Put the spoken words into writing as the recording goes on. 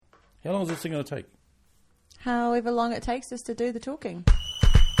How long is this thing going to take? However long it takes us to do the talking.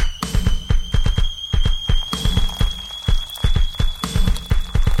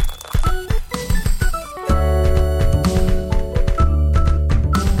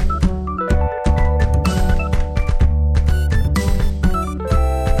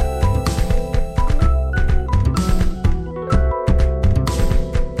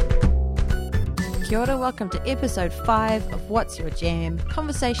 Kia ora, welcome to episode 5 of What's Your Jam?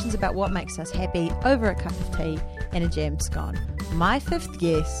 Conversations about what makes us happy over a cup of tea and a jam scone. My fifth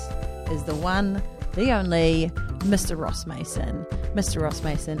guest is the one, the only, Mr. Ross Mason. Mr. Ross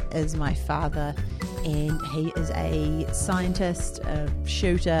Mason is my father, and he is a scientist, a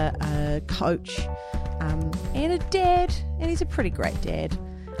shooter, a coach, and a dad, and he's a pretty great dad.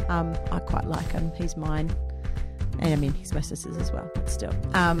 I quite like him. He's mine. And I mean, he's my sister's as well, but still.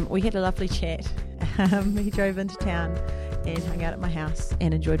 We had a lovely chat. He drove into town and hung out at my house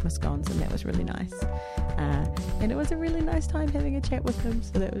and enjoyed my scones, and that was really nice. And it was a really nice time having a chat with him,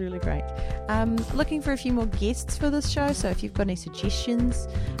 so that was really great. Looking for a few more guests for this show, so if you've got any suggestions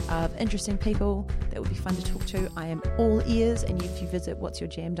of interesting people that would be fun to talk to, I am all ears, and if you visit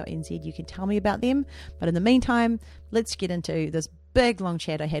whatsyourjam.nz, you can tell me about them. But in the meantime, let's get into this big long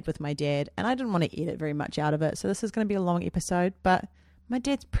chat I had with my dad, and I didn't want to edit very much out of it, so this is going to be a long episode, but my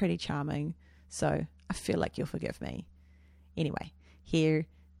dad's pretty charming, so I feel like you'll forgive me. Anyway, here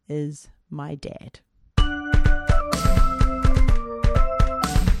is my dad. Okay,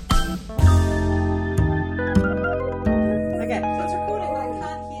 so it's recording, but I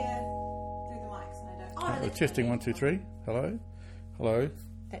can't hear through the mics, and I don't... Oh, no, Testing 1, 2, 3. Hello? Hello?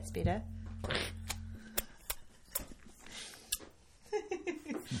 That's better.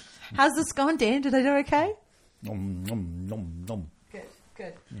 How's this gone, Dan? Did I do okay? Nom, nom, nom, nom.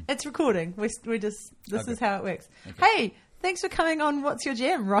 Good. It's recording. We just this Okay. is how it works. Okay. Hey, thanks for coming on What's Your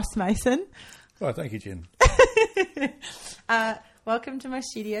Jam, Ross Mason. Oh, thank you, Jen. Welcome to my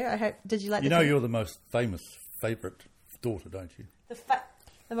studio. I hope. Did you like? You know you're the most famous favourite daughter, don't you?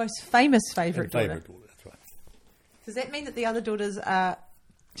 the most famous favourite daughter. Favourite daughter, that's right. Does that mean that the other daughters are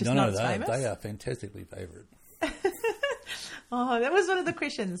just not as famous? They are fantastically favourite. Oh, that was one of the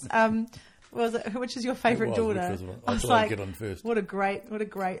questions. Which is your favourite daughter? I thought I'd get on first. What a great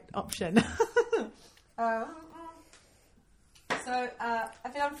option. So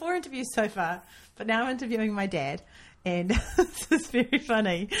I've been on 4 interviews so far, but now I'm interviewing my dad, and this is very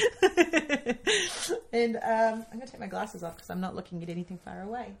funny. And I'm going to take my glasses off because I'm not looking at anything far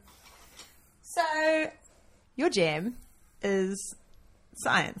away. So your jam is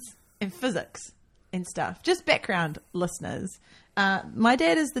science and physics and stuff. Just background, listeners. My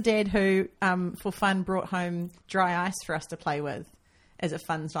dad is the dad who, for fun, brought home dry ice for us to play with as a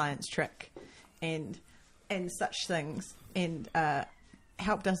fun science trick, and such things, and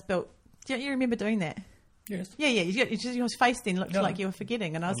helped us build. Do you remember doing that? Yes. Yeah. Your face then looked like you were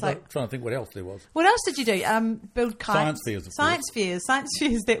forgetting, and I was like, trying to think what else there was. "What else did you do? Build kites, Science fairs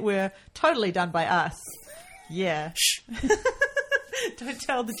that were totally done by us." Yeah. Shh. Don't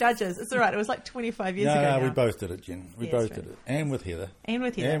tell the judges. It's all right. It was like 25 years ago. No, we both did it, Jen. We both did it. And with Heather. And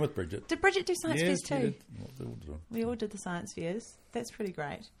with Bridget. Did Bridget do science fairs too? Did. Well, they all did. We all did the science fairs. That's pretty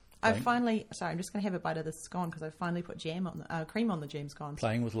great. Playing. I'm just going to have a bite of this scone because I finally put cream on the jam scones.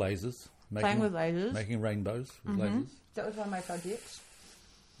 Playing with lasers. Making rainbows with lasers. That was one of my projects.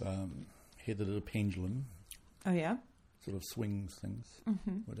 Heather did a pendulum. Oh, yeah? Sort of swings things.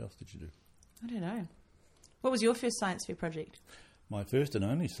 What else did you do? I don't know. What was your first science fair project? My first and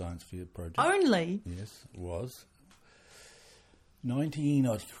only science fair project. Only? Yes, was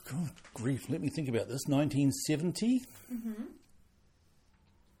God grief, let me think about this. 1970?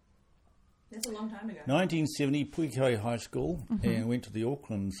 That's a long time ago. 1970, Pukekohe High School, and went to the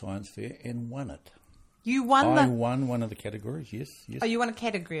Auckland Science Fair and won it. You won I won one of the categories, yes. Oh, you won a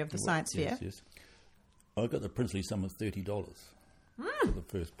category of the science fair? Yes. I got the princely sum of $30 for the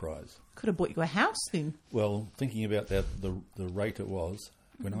first prize. Could have bought you a house then. Well, thinking about that, the rate it was,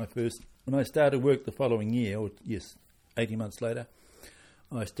 when I started work the following year, 18 months later,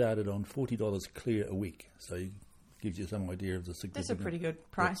 I started on $40 clear a week. So it gives you some idea of the significance. That's a pretty good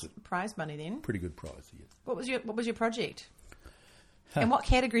prize money then. Pretty good prize, yes. What was your project? And what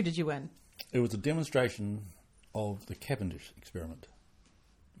category did you win? It was a demonstration of the Cavendish experiment,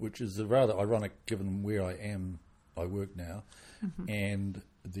 which is rather ironic given where I work now, and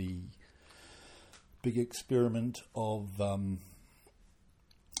the big experiment of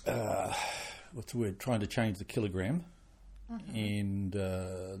what's the word? Trying to change the kilogram, and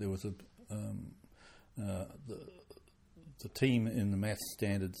there was the team in the maths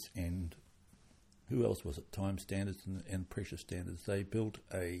standards and who else was it? Time standards and pressure standards. They built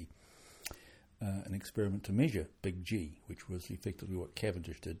a an experiment to measure Big G, which was effectively what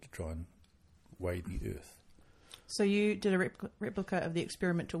Cavendish did to try and weigh the Earth. So you did a replica of the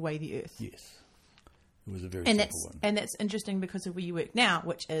experiment to weigh the Earth. Yes. It was a very simple one. And that's interesting because of where you work now,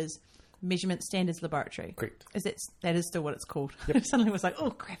 which is Measurement Standards Laboratory. Correct. That is still what it's called. Yep. Suddenly was like,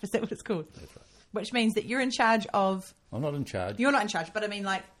 oh crap, is that what it's called? That's right. Which means that you're in charge of... I'm not in charge. You're not in charge, but I mean,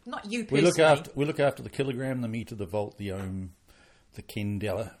 like, not you personally. We look after the kilogram, the metre, the volt, the ohm, the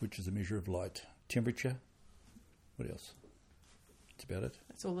candela, which is a measure of light, temperature. What else? That's about it.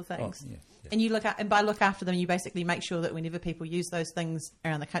 That's all the things. Oh, yeah. And you and by look after them, you basically make sure that whenever people use those things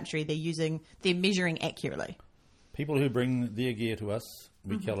around the country, they're measuring accurately. People who bring their gear to us,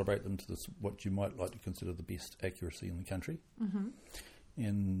 we calibrate them to what you might like to consider the best accuracy in the country. Mm-hmm.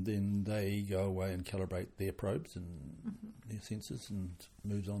 And then they go away and calibrate their probes and their sensors and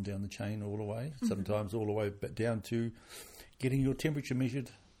moves on down the chain all the way, sometimes all the way back down to getting your temperature measured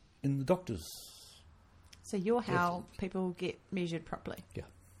in the doctor's. So you're how people get measured properly. Yeah.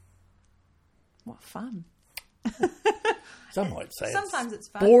 What fun. Some might say sometimes it's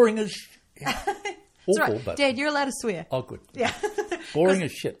fun. boring as awful, right. but... Dad, you're allowed to swear. Oh, good. Yeah. Boring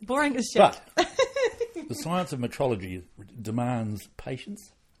as shit. Boring as shit. But the science of metrology demands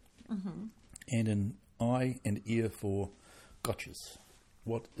patience and an eye and ear for gotchas.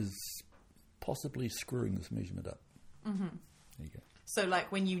 What is possibly screwing this measurement up? Mm-hmm. There you go. So,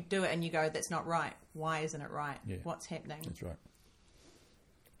 like, when you do it and you go, that's not right. Why isn't it right? Yeah. What's happening? That's right.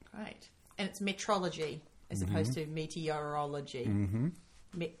 Great. And it's metrology as opposed to meteorology. Mm-hmm.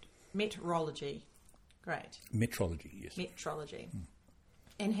 Metrology. Great. Metrology, yes. Metrology.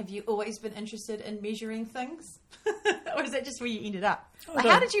 And have you always been interested in measuring things? Or is that just where you ended up? Like,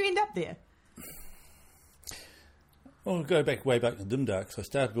 how did you end up there? Well, I'll go way back to Dimdarks. I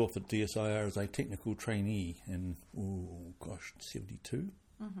started off at DSIR as a technical trainee in, 72.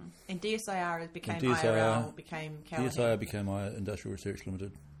 Mm-hmm. And DSIR became IRL, became Callaghan. DSIR became Industrial Research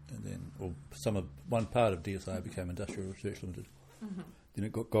Limited, and then, one part of DSIR became Industrial Research Limited. Mm-hmm. Then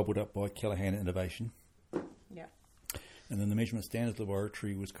it got gobbled up by Callaghan Innovation. Yeah. And then the Measurement Standards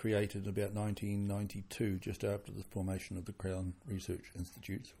Laboratory was created about 1992, just after the formation of the Crown Research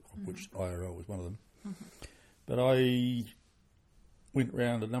Institutes, of which IRL was one of them. Mm-hmm. But I went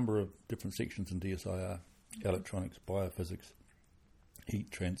around a number of different sections in DSIR, electronics, biophysics,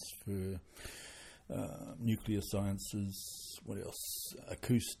 heat transfer, nuclear sciences, what else?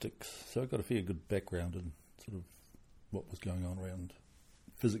 Acoustics. So I got a fair good background in sort of what was going on around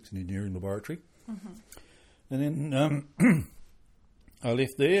physics and engineering laboratory. Mm-hmm. And then I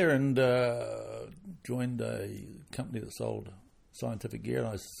left there and joined a company that sold scientific gear, and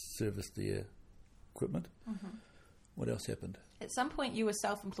I serviced their equipment. Mm-hmm. What else happened? At some point you were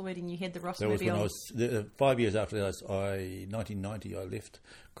self-employed and you had the Rossmobile. That was when I was 5 years after that. 1990, I left.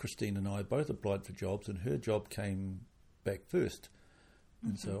 Christine and I both applied for jobs, and her job came back first.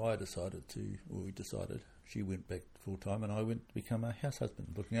 And so we decided, she went back full-time and I went to become a house husband.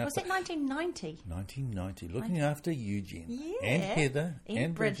 Was it 1990? 1990, looking after Eugene. Yeah. And Heather.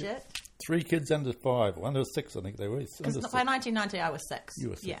 And Bridget. 3 kids under 5, under 6 I think they were. Because by 1990 I was 6. You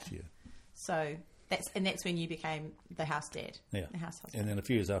were 6, yeah. So that's when you became the house dad. Yeah. The house husband. And then a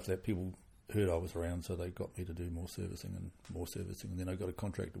few years after that, people heard I was around, so they got me to do more servicing. And then I got a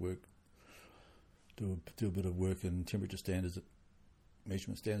contract to work, do a bit of work in temperature standards at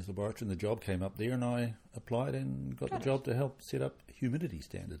Measurement Standards Laboratory, and the job came up there, and I applied and got the job to help set up humidity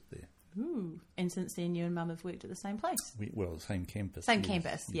standards there. Ooh. And since then, you and Mum have worked at the same place? The same campus. Same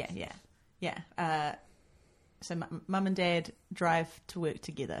campus, yes. Yeah. So Mum and Dad drive to work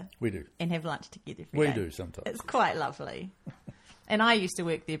together. We do. And have lunch together every day. We do sometimes. It's quite lovely. And I used to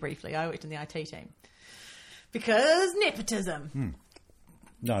work there briefly. I worked in the IT team. Because nepotism.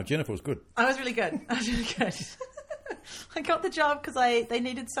 No, Jennifer was good. I was really good. I got the job because they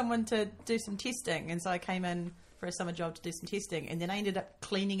needed someone to do some testing. And so I came in for a summer job to do some testing. And then I ended up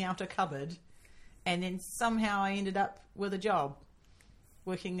cleaning out a cupboard. And then somehow I ended up with a job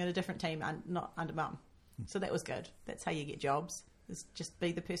working in a different team, not under Mum. So that was good. That's how you get jobs. Is just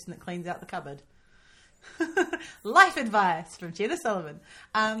be the person that cleans out the cupboard. Life advice from Jenna Sullivan.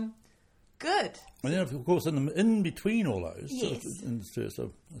 Good. And then, of course, in between all those, yes.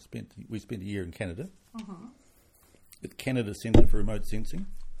 We spent a year in Canada at Canada Centre for Remote Sensing.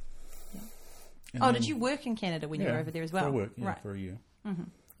 Yeah. Did you work in Canada when you were over there as well? For a year. Mm-hmm.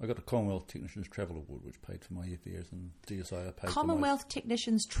 I got the Commonwealth Technicians Travel Award, which paid for my airfares, and DSIR paid Commonwealth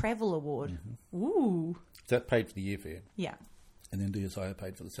Technicians Travel Award. Mm-hmm. Ooh. That paid for the airfare. Yeah. And then DSIR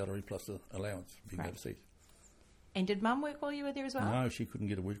paid for the salary plus the allowance for being overseas. And did Mum work while you were there as well? No, she couldn't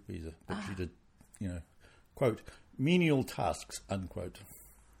get a work visa, but she did, quote, menial tasks, unquote.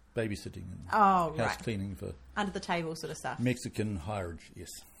 babysitting and Oh, house right. cleaning for Under the table sort of stuff. Mexican hireage, yes.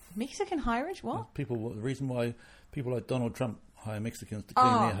 Mexican hireage? What? The reason why people like Donald Trump hire Mexicans to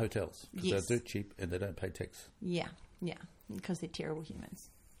clean their hotels, because Yes. they're dirt cheap and they don't pay tax. Yeah, because they're terrible humans.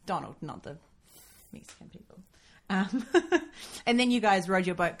 Donald, not the Mexican people. And then you guys rode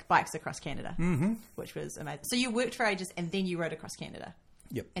your bikes across Canada, which was amazing. So you worked for ages and then you rode across Canada.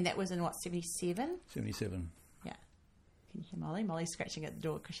 Yep. And that was in what, 77? 77. Yeah. Can you hear Molly? Molly's scratching at the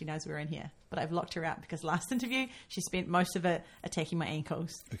door because she knows we're in here. But I've locked her out because last interview she spent most of it attacking my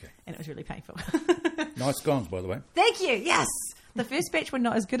ankles. Okay. And it was really painful. Nice scones, by the way. Thank you. Yes. The first batch were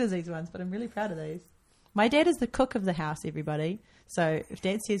not as good as these ones, but I'm really proud of these. My dad is the cook of the house, everybody. So if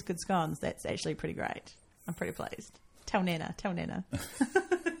Dad says good scones, that's actually pretty great. I'm pretty pleased. Tell Nana.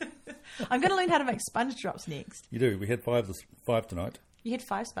 I'm going to learn how to make sponge drops next. You do. We had five tonight. You had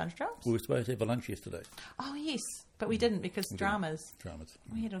 5 sponge drops? We were supposed to have a lunch yesterday. Oh, yes. But we didn't because dramas. Dramas.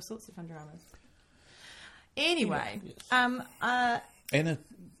 We had all sorts of fun dramas. Anyway, Yes. and And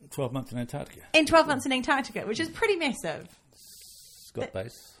 12 months in Antarctica. 12 months in Antarctica, which is pretty massive. Scott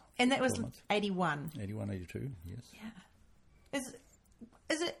Base. And that was 12 months. 81. 81, 82, yes. Yeah.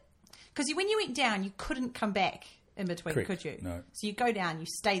 Is it... Because when you went down, you couldn't come back in between, Correct. could you? No. So you go down, you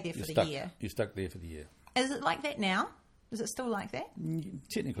stay there for the year. You're stuck there for the year. Is it like that now? Is it still like that?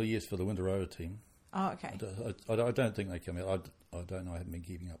 Technically, yes, for the Winter Rower team. Oh, okay. I don't think they come out. I don't know. I haven't been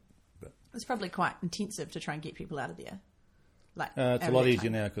keeping up. But It's probably quite intensive to try and get people out of there. Like it's a over lot that easier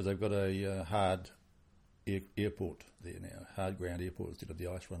time. now because they've got a hard airport there now. Hard ground airport instead of the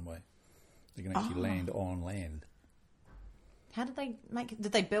ice runway. They can actually land on land. How did they make it?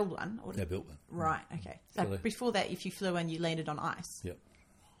 Did they build one? Or They built one. Right, okay. So before that, if you flew in, you landed on ice. Yep.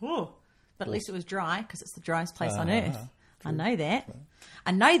 Oh, but at least it was dry because it's the driest place on earth. True. I know that.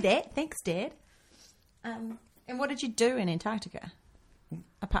 I know that. Thanks, Dad. And what did you do in Antarctica?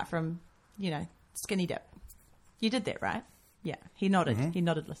 Apart from, skinny dip. You did that, right? Yeah. He nodded. Mm-hmm. He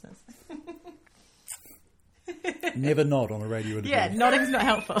nodded, listeners. Never nod on a radio interview. Yeah, nodding's not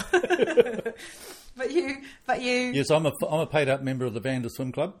helpful. But you. Yes, I'm a paid up member of the Vanda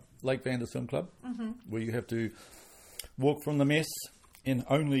Swim Club, Lake Vanda Swim Club, where you have to walk from the mess in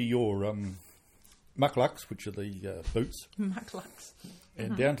only your mucklucks, which are the boots, Mucklucks.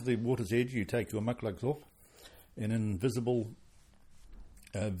 and down to the water's edge. You take your mucklucks off, and in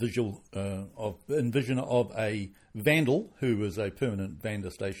vision of a vandal who is a permanent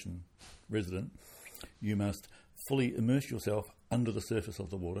Vanda Station resident, you must fully immerse yourself under the surface of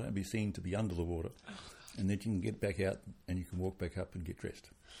the water and be seen to be under the water. And then you can get back out and you can walk back up and get dressed.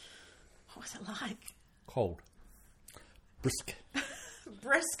 What was it like? Cold. Brisk.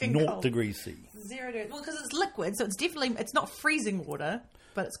 Brisk and 0 cold. degrees C. 0 degrees. Well, because it's liquid, so it's not freezing water,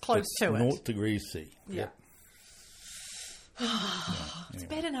 but it's close to 0 it. degrees C. Yeah. It's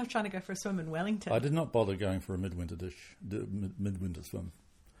bad enough trying to go for a swim in Wellington. I did not bother going for a midwinter swim.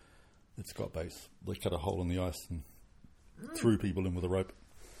 At Scott Base. They cut a hole in the ice and threw people in with a rope.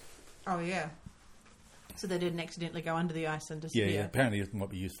 Oh, yeah. So they didn't accidentally go under the ice and disappear. Yeah. Apparently it might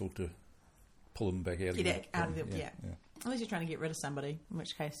be useful to pull them back out. Get it out of the... Yeah. Yeah. Unless you're trying to get rid of somebody, in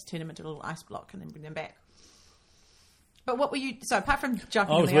which case turn them into a little ice block and then bring them back. But what were you... So apart from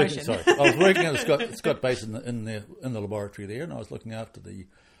jumping in the ocean... I was working at the Scott Base in the laboratory there, and I was looking after the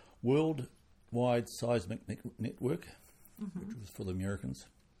worldwide seismic network, which was for the Americans,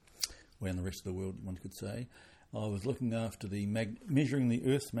 and the rest of the world, one could say. I was looking after the measuring the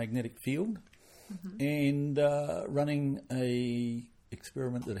Earth's magnetic field and running a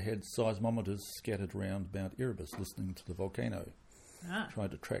experiment that had seismometers scattered around Mount Erebus, listening to the volcano, trying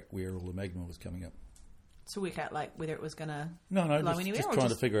to track where all the magma was coming up. To work out whether it was going to No, blow anywhere? just trying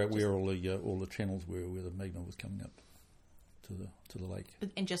to figure out where all the channels were, where the magma was coming up to the lake.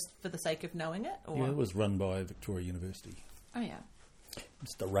 And just for the sake of knowing it? Or? Yeah, it was run by Victoria University. Oh, yeah.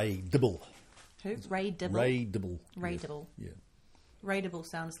 Mr. Ray Dibble. Who? Ray Dibble? Ray Dibble. Ray yes. Dibble. Yeah. Ray Dibble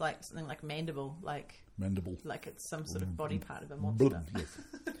sounds like something like mandible, Mandible. like it's some sort of body part of a monster. Yes.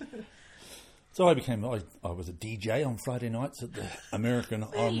 So I was a DJ on Friday nights at the American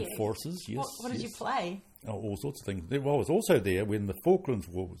Armed Forces. Yes. What did you play? Oh, all sorts of things. I was also there when the Falklands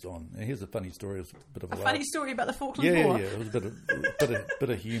War was on. And here's a funny story. It was a bit of a laugh. Funny story about the Falklands War? Yeah. It was a bit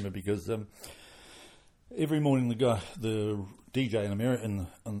of humour because every morning the DJ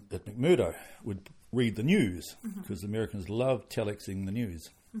at McMurdo would read the news because the Americans love telexing the news.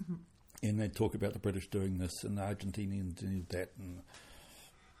 And they'd talk about the British doing this and the Argentinians doing that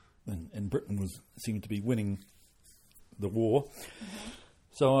and Britain seemed to be winning the war.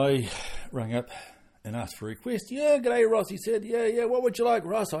 So I rang up and asked for a request. Yeah, g'day, Ross. He said, yeah, what would you like,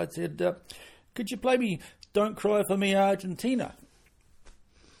 Ross? I said, could you play me Don't Cry For Me, Argentina?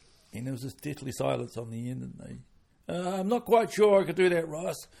 And there was this deathly silence on the end, and they, I'm not quite sure I could do that,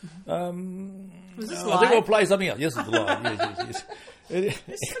 Ross. Was this I live? think we'll play something else. Yes, it's live. Yes.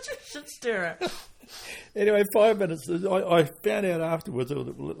 It's such a shit stirrer. Anyway, 5 minutes. I found out afterwards,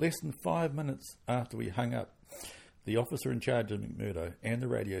 less than 5 minutes after we hung up, the officer in charge of McMurdo and the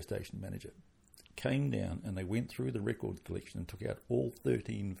radio station manager came down and they went through the record collection and took out all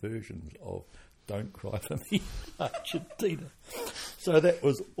 13 versions of Don't Cry For Me, Argentina. So that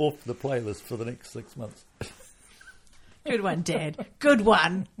was off the playlist for the next 6 months. Good one, Dad. Good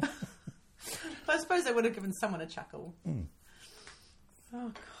one. I suppose they would have given someone a chuckle. Mm. Oh,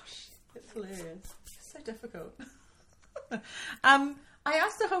 gosh. That's hilarious. So difficult. I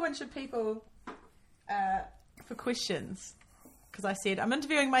asked a whole bunch of people for questions because I said, I'm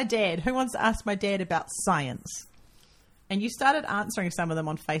interviewing my dad. Who wants to ask my dad about science? And you started answering some of them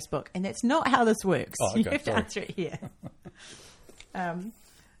on Facebook, and that's not how this works. Oh, okay, you have to sorry. answer it here.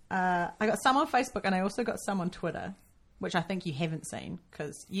 I got some on Facebook, and I also got some on Twitter, which I think you haven't seen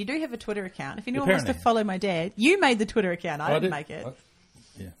because you do have a Twitter account. If anyone wants to Apparently. follow my dad, you made the Twitter account. I didn't make it.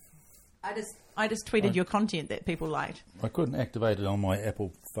 Yeah. I just tweeted your content that people liked. I couldn't activate it on my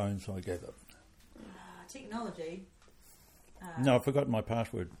Apple phone, so I gave up. Technology. No, I forgot my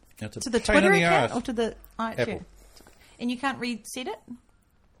password. That's a To the pain Twitter in the account arse. or to the Apple. And you can't reset it?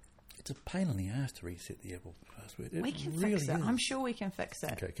 It's a pain in the ass to reset the Apple password. It We can really fix it. is. I'm sure we can fix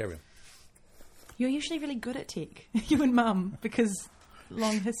it. Okay, carry on. You're usually really good at tech, you and Mum, because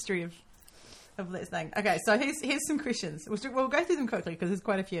long history of that thing. Okay, so here's some questions. We'll go through them quickly because there's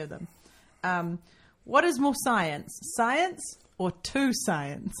quite a few of them. What is more science? Science or two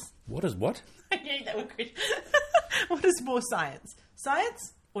science? What is what? I knew that one question. What is more science?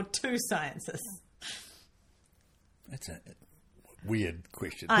 Science or two sciences? That's a weird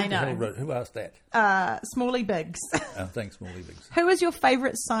question. I Who the know. hell wrote- Who asked that? Smalley Biggs. Thanks, Morley Biggs. Who is your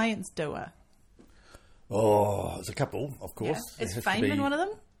favourite science doer? Oh, there's a couple, of Yeah. course. There Is has to Feynman be- one of them?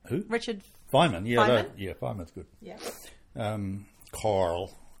 Who? Richard Feynman, yeah. Feynman? Feynman's good. Yeah.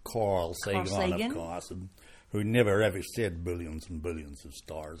 Carl Sagan, Sagan? of course, and who never ever said billions and billions of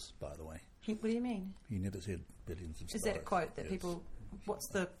stars, by the way. What do you mean? He never said billions of Is stars. that a quote that Yes. people...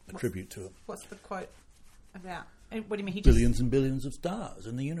 A tribute to him. What's the quote about? And what do you mean? He Billions and billions of stars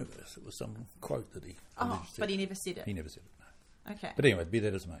in the universe. It was some quote that he alleged said. but he never said it. He never said it, no. Okay. But anyway, be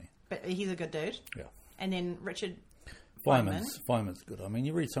that as may. But he's a good dude. Yeah. And then Richard Feynman's good. I mean,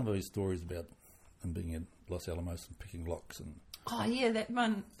 you read some of his stories about him being in Los Alamos and picking locks and Oh, yeah, that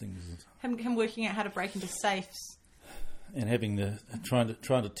one. things, Him working out how to break into safes. and having trying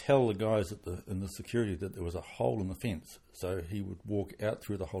to tell the guys in the security that there was a hole in the fence. So he would walk out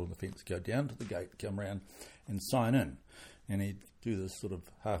through the hole in the fence, go down to the gate, come around, and sign in. And he'd do this sort of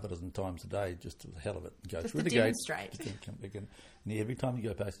half a dozen times a day, just to the hell of it. Go Just through to the demonstrate. gate, just to come back in. And every time you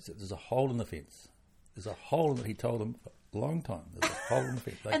go past, he said, "There's a hole in the fence. There's a hole." He told them for a long time. There's a hole in the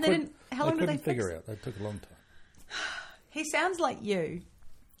fence. And they didn't- how long did they couldn't figure fix out. They took a long time. He sounds like you.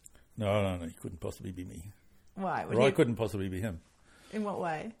 No, he couldn't possibly be me. Why? Or I couldn't possibly be him. In what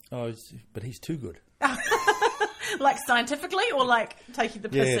way? Oh, but he's too good. Like scientifically or like taking the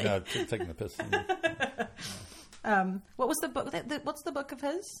piss? Yeah, no, taking the piss. What was the book? What's the book of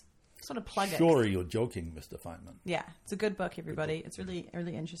his? Sort of plug it. Sure, you're joking, Mr. Feynman. Yeah, it's a good book, everybody. It's really a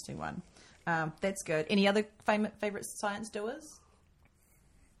really interesting one. That's good. Any other favourite science doers?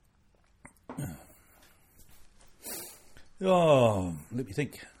 Oh, let me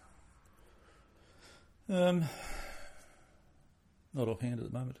think. Not offhand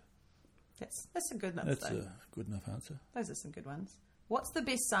at the moment. That's a good one. That's though. a good enough answer. Those are some good ones. What's the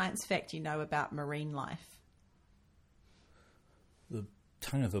best science fact you know about marine life? The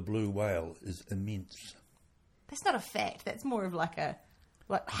tongue of a blue whale is immense. That's not a fact. That's more of like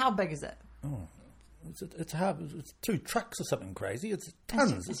how big is it? Oh, it's hard. It's 2 trucks or something crazy. It's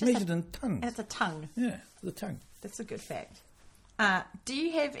tons. It's just measured in tons. And it's a tongue. Yeah, the tongue. That's a good fact. Do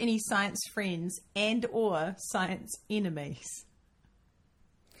you have any science friends and or science enemies?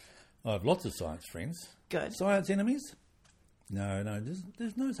 I have lots of science friends. Good. Science enemies? No.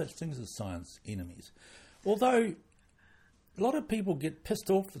 There's no such things as science enemies. Although a lot of people get pissed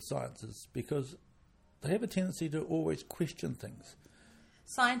off with sciences because they have a tendency to always question things.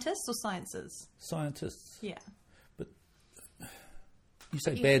 Scientists or sciences? Scientists. Yeah. But you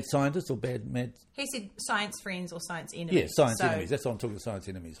say bad scientists or bad mad? He said science friends or science enemies. Yeah, science So- enemies. That's what I'm talking about, science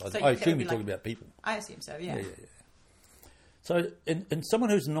enemies. So I that assume would be you're talking like- about people. I assume so, yeah. Yeah. So, and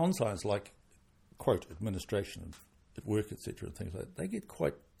someone who's non-science, like, quote, administration at work, etc., and things like that, they get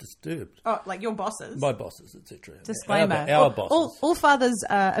quite disturbed. Oh, like your bosses? My bosses, etc. Disclaimer. Our bosses. All father's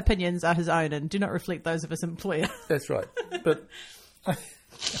opinions are his own and do not reflect those of his employer. That's right. But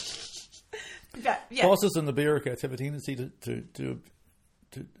Yeah. Bosses and the bureaucrats have a tendency to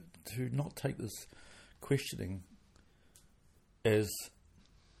not take this questioning as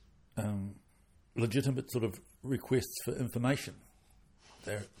legitimate sort of requests for information.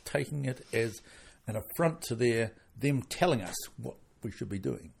 They're taking it as an affront to them telling us what we should be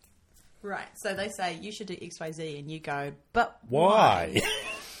doing. Right. So they say, you should do X, Y, Z, and you go, but Why?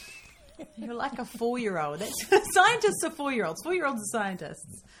 You're like a 4-year-old. Scientists are 4-year-olds. 4-year-olds are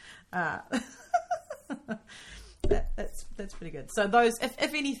scientists. That's pretty good. So those,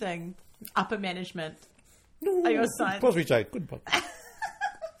 if anything, upper management are your scientists. Possibly say, good point.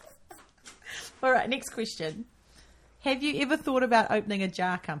 All right, next question. Have you ever thought about opening a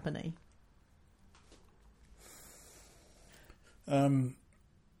jar company?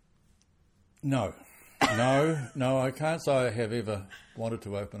 No, I can't say I have ever wanted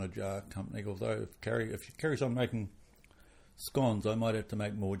to open a jar company, although if Kerry's on making scones, I might have to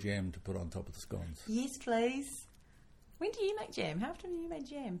make more jam to put on top of the scones. Yes, please. When do you make jam? How often do you make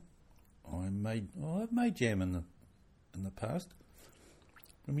jam? I've made jam in the past.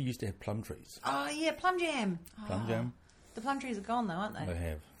 When we used to have plum trees. Oh, yeah, plum jam. Plum jam. The plum trees are gone, though, aren't they? They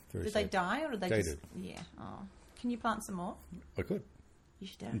have. Very Did sad. they die, or did they They just... did. Yeah. Oh. Can you plant some more? I could. You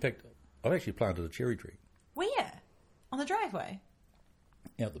should do In it. fact, I've actually planted a cherry tree Where? On the driveway?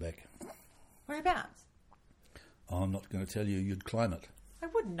 out the back. Whereabouts? I'm not going to tell you. You'd climb it. I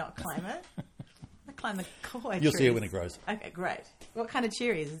would not climb it. I climb the koi You'll see it trees. when it grows. Okay, great. What kind of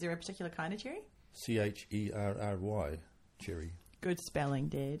cherries? Is there a particular kind of cherry? Cherry. Cherry. Good spelling,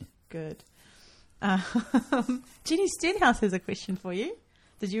 Dad. Good. Jenny Stenhouse has a question for you.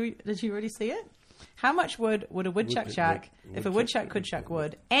 Did you already see it? How much wood would a woodchuck chuck if a woodchuck could chuck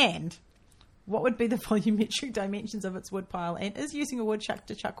wood? And what would be the volumetric dimensions of its wood pile? And is using a woodchuck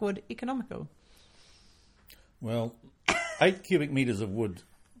to chuck wood economical? Well, 8 cubic metres of wood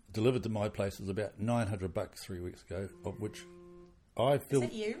delivered to my place was about $900 3 weeks ago, of which I feel... Is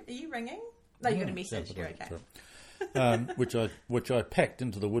that you? Are you ringing? No, you got a message. You're okay. Which I packed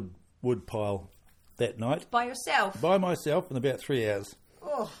into the wood pile that night By yourself? by myself in about 3 hours.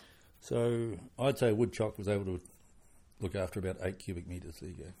 Oh, So I'd say a woodchuck was able to look after about 8 cubic metres. There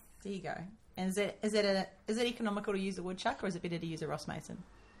you go. there you go. And is it economical to use a woodchuck, or is it better to use a Ross Mason?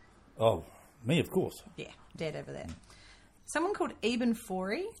 Oh, me, of course. Yeah, Dad over there. Someone called Eben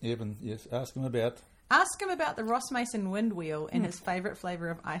Forey. Evan, yes, ask him about... Ask him about the Ross Mason wind wheel and his favourite flavour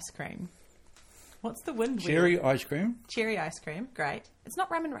of ice cream. What's the wind wheel? Cherry ice cream. Cherry ice cream. Great. It's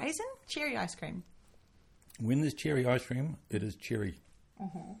not rum and raisin? Cherry ice cream. When there's cherry ice cream, it is cherry.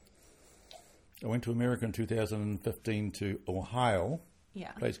 I went to America in 2015 to Ohio,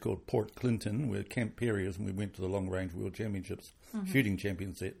 Yeah. a place called Port Clinton, where Camp Perry is, and we went to the Long Range World Championships, shooting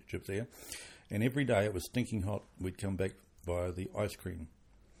championships there. And every day it was stinking hot. We'd come back via the ice cream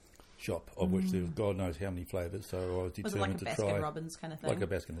shop, of which there was God knows how many flavours. So I was Was it like determined a to try... Baskin Robbins kind of thing? Like a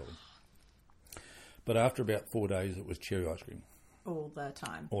Baskin Robbins. But after about 4 days, it was cherry ice cream. All the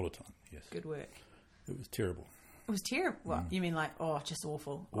time. All the time, yes. Good work. It was terrible. It was terrible. What? You mean like, just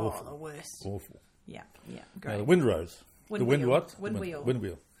awful? Awful. Oh, the worst. Awful. Yeah, Now, great. the Windrose. Wind the wind wheel. what? Wind The wheel. Wind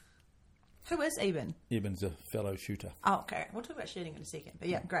wheel. Who is Eben? Eben's a fellow shooter. Oh, okay. We'll talk about shooting in a second. But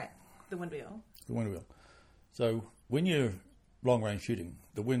yeah, great. The wind wheel. The wind wheel. So when you're long-range shooting,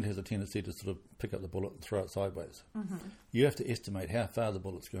 the wind has a tendency to sort of pick up the bullet and throw it sideways. You have to estimate how far the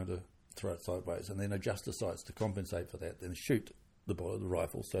bullet's going to throw it sideways and then adjust the sights to compensate for that, then shoot the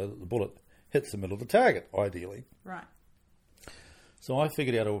rifle so that the bullet hits the middle of the target, ideally. Right. So I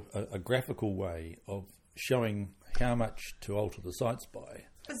figured out a graphical way of showing how much to alter the sights by.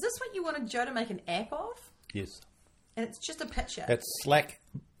 Is this what you wanted Joe to make an app of? Yes. And it's just a picture. That slack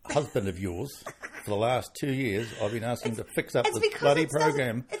husband of yours, for the last 2 years, I've been asking to fix up It's this because bloody it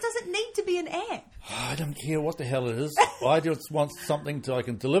program. doesn't need to be an app. I don't care what the hell it is. I just want something I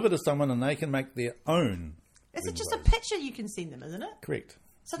can deliver to someone and they can make their own. Is it just a Windrose. picture you can send them, isn't it? Correct.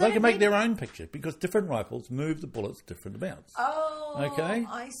 So they they can don't make need- their own picture because different rifles move the bullets different amounts. Oh, Okay.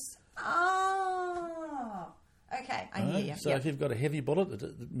 Okay, I hear you. So Yeah. if you've got a heavy bullet,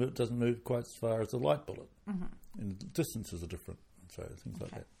 it doesn't move quite as far as a light bullet. And the distances are different. So things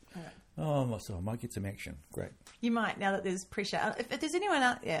like that. All right. Oh, so I might get some action. Great. You might, now that there's pressure. If there's anyone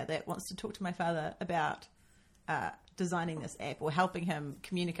out there that wants to talk to my father about designing this app or helping him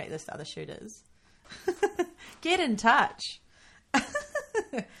communicate this to other shooters, get in touch.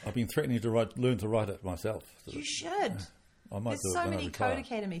 I've been threatening to learn to write it myself. So You should. I might There's do it so when I many retire. Code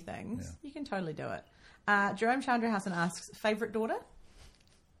Academy things. Yeah. You can totally do it. Jerome Chandrahausen asks, favourite daughter?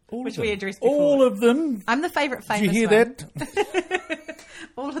 All Which of we them. addressed before. All of them. I'm the favourite Did famous you hear one. that?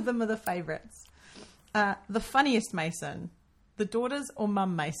 All of them are the favourites. The funniest Mason, the daughters or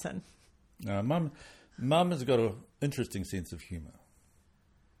Mum Mason? Mum has got an interesting sense of humour.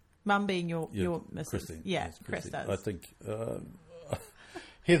 Mum being your missus. Christine. Yeah, Yes, Chris Christine. does. I think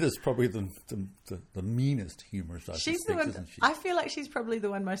Heather's probably the meanest humorist, I She's suspect, the one. isn't she? I feel like she's probably the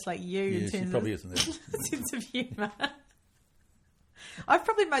one most like you in Yeah, she terms probably of isn't there. sense of humour. I've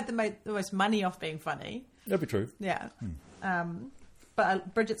probably made the most money off being funny. That'd be true. Yeah.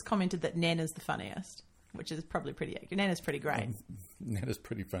 But Bridget's commented that Nana's the funniest, which is probably pretty accurate. Nana's pretty great. Nana's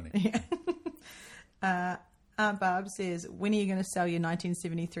pretty funny. Yeah. Aunt Barb says, when are you going to sell your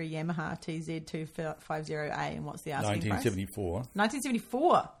 1973 Yamaha TZ250A and what's the asking price? 1974.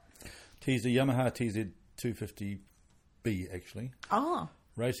 1974? Yamaha TZ250B, actually. Oh.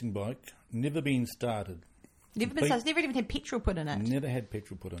 Racing bike. Never been started. Never been started. Never even had petrol put in it. Never had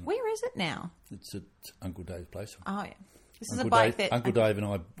petrol put in it. Where is it now? It's at Uncle Dave's place. Oh, yeah. This is a bike that... Uncle Dave and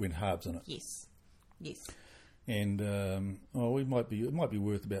I went halves in it. Yes. Yes. And it might be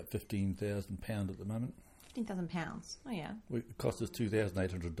worth about £15,000 at the moment. £15,000. Oh, yeah. It cost us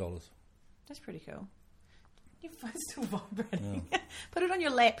 $2,800. That's pretty cool. Your phone's still vibrating. Yeah. Put it on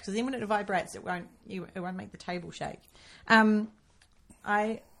your lap, because then when it vibrates, it won't make the table shake.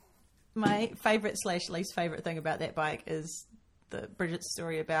 My favourite / least favourite thing about that bike is the Bridget's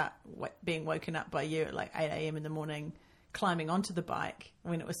story about being woken up by you at like 8 a.m. in the morning, climbing onto the bike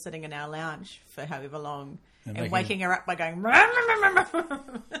when it was sitting in our lounge for however long, and waking her up by going...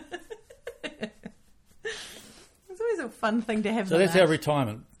 It's always a fun thing to have. So that's our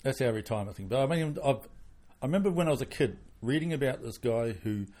retirement. That's our retirement thing. But I mean, I remember when I was a kid reading about this guy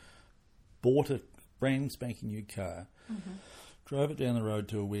who bought a brand spanking new car, drove it down the road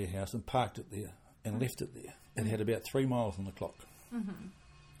to a warehouse and parked it there and left it there. It had about 3 miles on the clock. And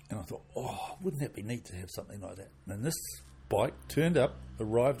I thought, wouldn't that be neat to have something like that? And this bike turned up,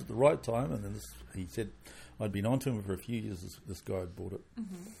 arrived at the right time, and then he said, I'd been on to him for a few years. This guy had bought it,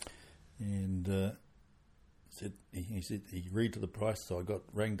 and he said he agreed to the price. So I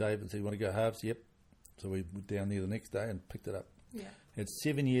rang Dave and said, "You want to go halves?" Yep. So we went down there the next day and picked it up. Yeah. Had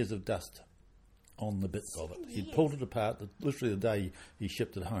 7 years of dust on the bits of it. He'd pulled it apart. Literally the day he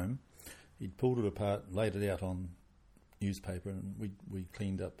shipped it home, he'd pulled it apart, and laid it out on newspaper, and we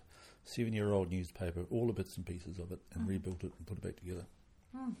cleaned up 7-year-old newspaper, all the bits and pieces of it, and rebuilt it and put it back together.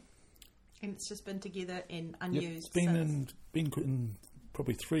 And it's just been together in unused. It's been in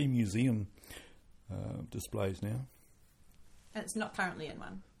probably 3 museum displays now. And it's not currently in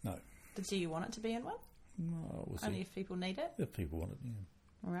one. No. Do you want it to be in one? No, we'll see. Only if people need it. If people want it, yeah.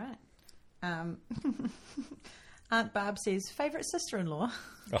 All right. Aunt Barb says, favourite sister-in-law?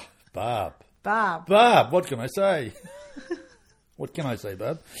 Oh, Barb. Barb. What can I say? What can I say,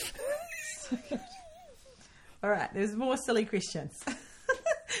 Barb? All right, there's more silly questions.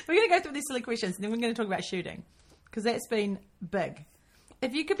 We're going to go through these silly questions, and then we're going to talk about shooting, because that's been big.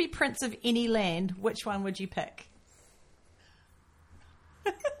 If you could be prince of any land, which one would you pick?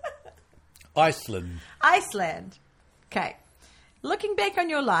 Iceland. Okay. Looking back on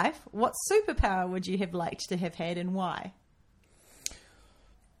your life, what superpower would you have liked to have had, and why?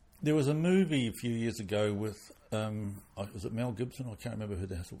 There was a movie a few years ago with, was it Mel Gibson? I can't remember who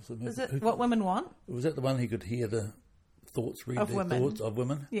the hell was. Is it What Women Want? Was that the one he could hear the thoughts, read their thoughts of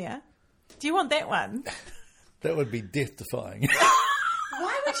women? Yeah. Do you want that one? That would be death-defying.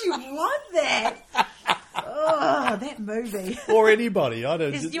 Why would you want that? Oh, that movie. Or anybody. I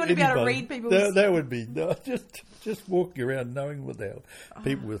don't know. You want to be able to read people's... That would be... No, just walking around knowing what the hell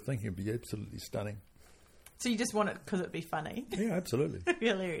people were thinking would be absolutely stunning. So you just want it because it'd be funny? Yeah, absolutely.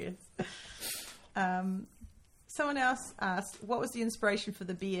 Hilarious. Someone else asked, what was the inspiration for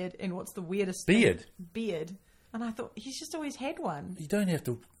the beard, and what's the weirdest beard? Beard. And I thought, he's just always had one. You don't have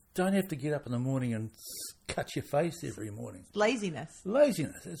to get up in the morning and cut your face every morning. Laziness,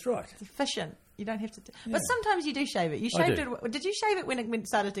 that's right. it's efficient. You don't have to... But sometimes you do shave it. You shaved it... Did you shave it when it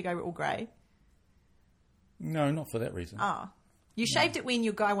started to go all grey? No, not for that reason. Oh. You shaved it when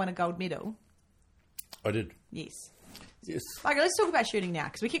your guy won a gold medal? I did. Yes. Yes. Okay, let's talk about shooting now,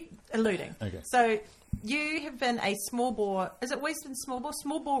 because we keep alluding. Okay. So you have been a small bore... Is it always been small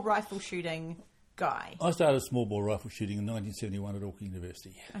bore rifle shooting guy? I started small bore rifle shooting in 1971 at Auckland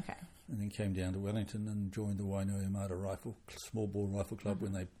University. Okay. And then came down to Wellington and joined the Wainui Armada Small Bore Rifle Club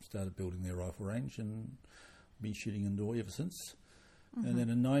when they started building their rifle range, and been shooting indoor ever since. And then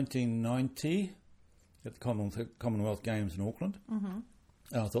in 1990, at the Commonwealth Games in Auckland, and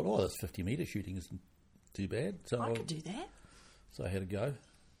I thought, this 50-metre shooting isn't too bad. So I could do that. So I had a go.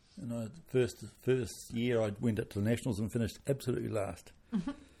 And first year I went up to the Nationals and finished absolutely last.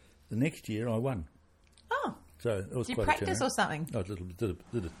 The next year I won. Oh. So it was Did quite you practice a or something? I did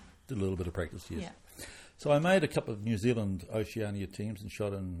a little bit of practice, yes. Yeah. So I made a couple of New Zealand Oceania teams and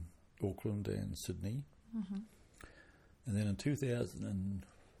shot in Auckland and Sydney. And then in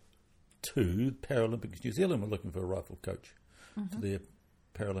 2002, Paralympics New Zealand were looking for a rifle coach for their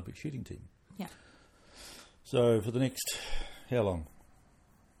Paralympic shooting team. Yeah. So for the next, how long?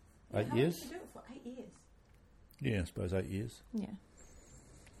 8 years? How long did you do it for? 8 years. Yeah, I suppose 8 years. Yeah.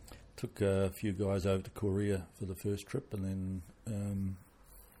 Took a few guys over to Korea for the first trip, and then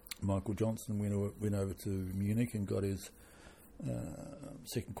Michael Johnson went over to Munich and got his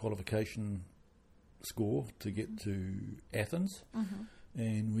second qualification score to get to Athens.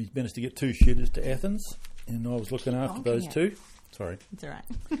 And we managed to get 2 shooters to Athens, and I was looking after those 2. Sorry. It's all right.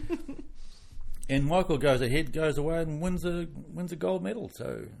 And Michael goes away and wins a gold medal.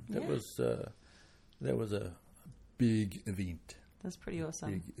 So that was a big event. That's pretty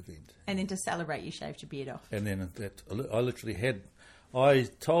awesome. Big event. And then to celebrate, you shaved your beard off. And then I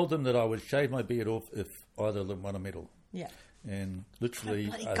told them that I would shave my beard off if either of them won a medal. Yeah. And literally, A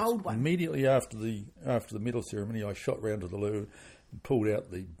bloody gold one. immediately after the medal ceremony, I shot round to the loo and pulled out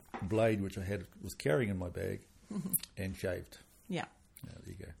the blade which I was carrying in my bag and shaved. Yeah. Yeah,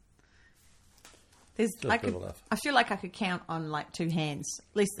 there you go. I feel like I could count on like 2 hands,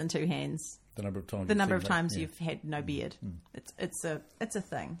 less than 2 hands. The number of times. You've had no beard. It's a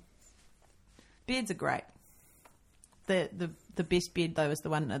thing. Beards are great. The best beard though is the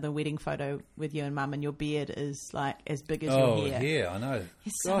one at the wedding photo with you and Mum, and your beard is like as big as your hair. Oh yeah, I know.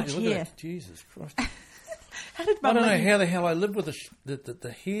 There's so much look hair. at that. Jesus Christ! How did I Mum don't know make how the hell I live with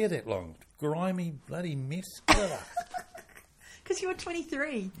the hair that long. Grimy bloody mess. Because you were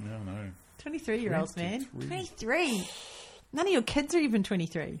 23. No, no. 23-year-olds, man. 23. None of your kids are even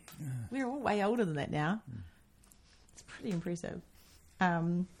 23. We're all way older than that now. It's pretty impressive.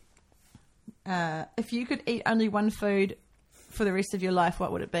 If you could eat only one food for the rest of your life,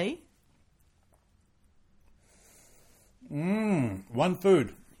 what would it be? One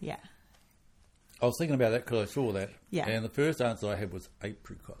food. Yeah. I was thinking about that because I saw that. Yeah. And the first answer I had was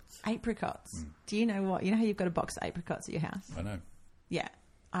apricots. Apricots. Do you know what? You know how you've got a box of apricots at your house? I know. Yeah.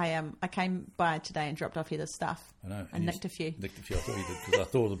 I came by today and dropped off here the stuff. I know. And nicked a few. Nicked a few. I thought you did because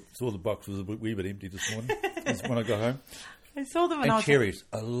I saw the box was a wee bit empty this morning when I got home. I saw them And cherries.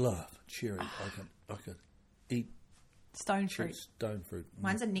 I love cherries. I could eat stone fruit. Stone fruit.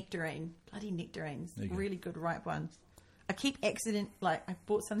 Mine's a nectarine. Bloody nectarines. There you go. Really good ripe ones. I keep I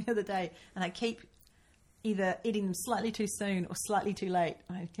bought some the other day and I keep either eating them slightly too soon or slightly too late.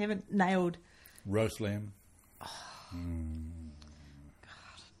 I haven't nailed. Roast lamb.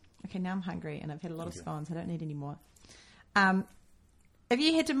 Okay, now I'm hungry and I've had a lot of scones. I don't need any more. If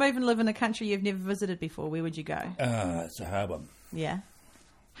you had to move and live in a country you've never visited before, where would you go? It's a hard one. Yeah.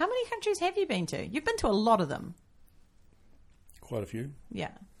 How many countries have you been to? You've been to a lot of them. Quite a few.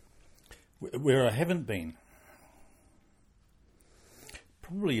 Yeah. Where I haven't been,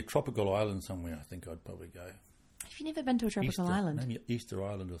 probably a tropical island somewhere. I think I'd probably go. Have you never been to a tropical island? Maybe Easter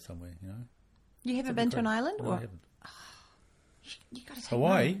Island or somewhere. You know. You haven't been to an island, No, or I haven't. you got to take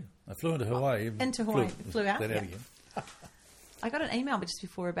Hawaii. Mum. I flew into Hawaii. Into Hawaii. Flew out. That Yeah. out again. I got an email just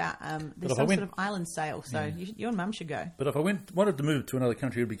before about there's if some I went- sort of island sale, so you and Mum should go. But if I wanted to move to another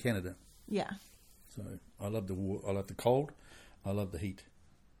country, it would be Canada. Yeah. So I love the war. I love the cold. I love the heat.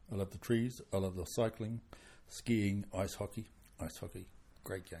 I love the trees. I love the cycling, skiing, ice hockey. Ice hockey,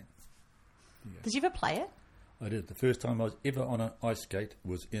 great game. Did you ever play it? I did. The first time I was ever on an ice skate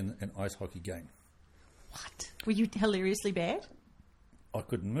was in an ice hockey game. What? Were you hilariously bad? I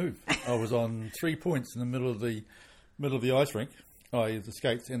couldn't move. I was on 3 points in the middle of the ice rink. The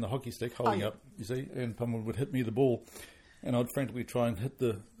skates and the hockey stick holding up, you see, and someone would hit me the ball, and I'd frantically try and hit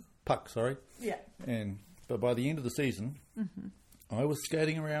the puck. Sorry. Yeah. But by the end of the season, I was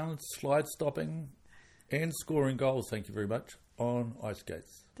skating around, slide stopping, and scoring goals. Thank you very much on ice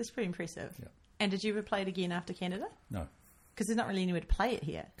skates. That's pretty impressive. Yeah. And did you ever play it again after Canada? No, Because there's not really anywhere to play it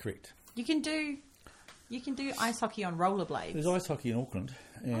here. correct. You can do ice hockey on rollerblades. There's ice hockey in Auckland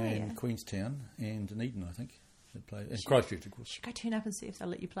and yeah. Queenstown and Dunedin, I think. They play, and Christchurch, of course. Should go turn up and see if they'll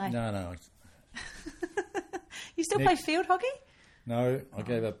let you play. No. You still play field hockey? No, I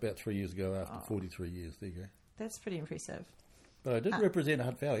gave up about 3 years ago after 43 years. There you go. That's pretty impressive. But I did represent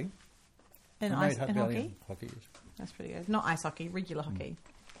Hutt Valley. In I made ice Hutt in Valley hockey? in hockey. Yes. That's pretty good. Not ice hockey, regular hockey.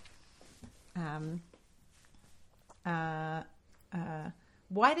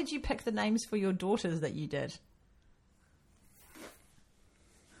 Why did you pick the names for your daughters that you did?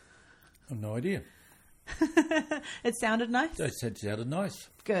 I've no idea. It sounded nice? They said it sounded nice.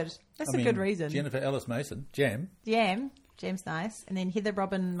 Good. That's I a good reason. Jennifer Alice Mason, Jam. Jam's nice. And then Heather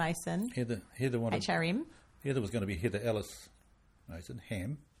Robin Mason, Heather wanted. HRM. Heather was going to be Heather Alice Mason,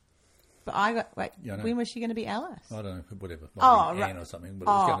 Ham. when was she going to be Alice? I don't know, whatever. Oh, Anne right. or something, but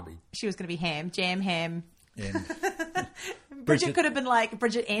it was going to be. She was going to be Jam Ham. And Bridget could have been like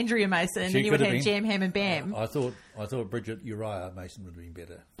Bridget Andrea Mason, and you would have Jam Ham and Bam. I thought Bridget Uriah Mason would have been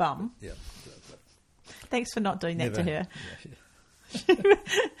better. Bum. Yeah. Thanks for not doing that to her. Yeah.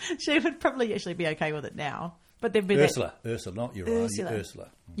 She would probably actually be okay with it now. But there'd be Ursula, not Uriah. Ursula. Ursula.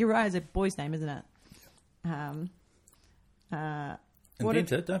 Uriah is a boy's name, isn't it?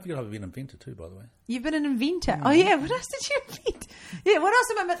 Inventor. Don't forget I've been an inventor too, by the way. You've been an inventor. Oh yeah, what else did you invent? Yeah, what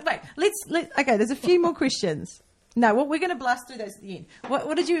else am I? Wait, okay. There's a few more questions. No, we're going to blast through those at the end.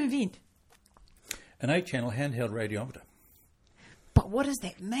 What did you invent? An 8-channel handheld radiometer. But what does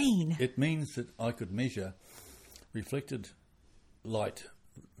that mean? It means that I could measure reflected light,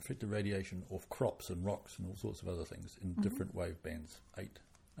 reflected radiation off crops and rocks and all sorts of other things in different wave bands. Eight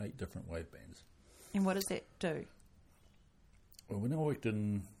different wave bands. And what does that do? Well, when I worked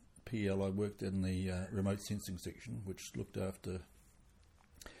in PL, I worked in the remote sensing section, which looked after.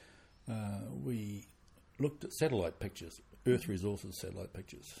 We looked at satellite pictures, Earth resources satellite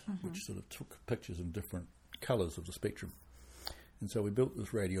pictures, which sort of took pictures in different colours of the spectrum. And so we built this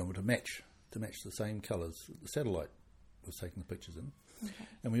radiometer to match the same colours that the satellite was taking the pictures in. Okay.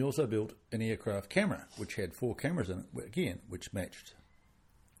 And we also built an aircraft camera, which had 4 cameras in it, again, which matched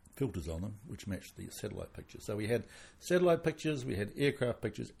filters on them, which matched the satellite pictures. So we had satellite pictures, we had aircraft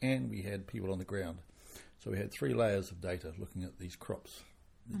pictures, and we had people on the ground. So we had 3 layers of data looking at these crops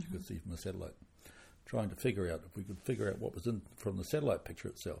that you could see from the satellite, trying to figure out if we could figure out what was in from the satellite picture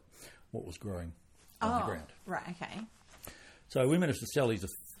itself, what was growing on the ground. Right, okay. So we managed to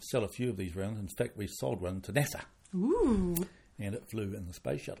sell a few of these around. In fact, we sold one to NASA. Ooh. And it flew in the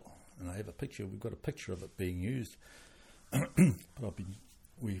space shuttle. And I have a picture. We've got a picture of it being used. But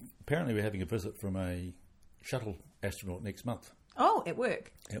apparently we're having a visit from a shuttle astronaut next month. Oh, at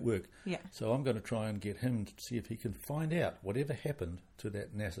work. At work. Yeah. So I'm going to try and get him to see if he can find out whatever happened to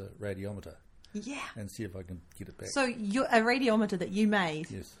that NASA radiometer. Yeah. And see if I can get it back. So a radiometer that you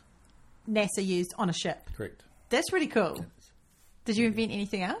made, yes, NASA used on a ship. Correct. That's pretty cool. Yes. Did you invent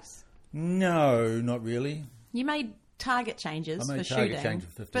anything else? No, not really. You made target changes I made for target shooting, changes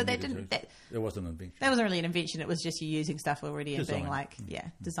for 15 but that meters. didn't. That It wasn't an invention. That wasn't really an invention. It was just you using stuff already and being like,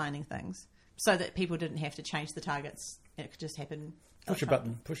 designing things so that people didn't have to change the targets. It could just happen. Push a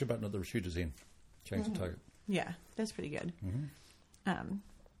button at the shooter's end. Change the target. Yeah, that's pretty good.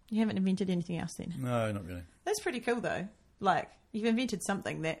 You haven't invented anything else then? No, not really. That's pretty cool though. Like, you've invented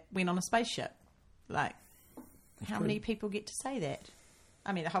something that went on a spaceship. Like, how many people get to say that?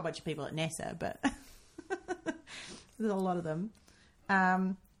 I mean, a whole bunch of people at NASA, but there's a lot of them.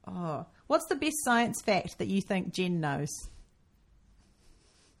 What's the best science fact that you think Jen knows?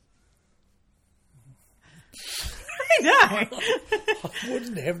 I know. I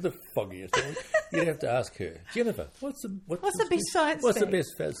wouldn't have the foggiest. You'd have to ask her. Jennifer, what's the best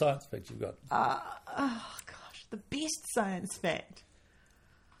science fact you've got? The best science fact.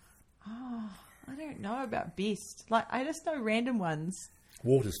 Oh, I don't know about best. Like, I just know random ones.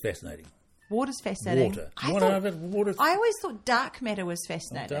 Water's fascinating. Water's fascinating. Water. You want to know about water? I always thought dark matter was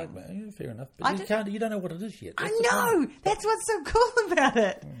fascinating. Dark matter, yeah, fair enough. But you don't know what it is yet. I know. That's what's so cool about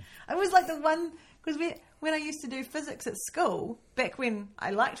it. I was like the one, because when I used to do physics at school, back when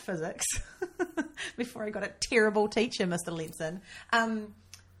I liked physics, before I got a terrible teacher, Mr. Lenson,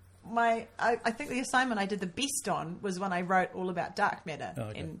 I think the assignment I did the best on was when I wrote all about dark matter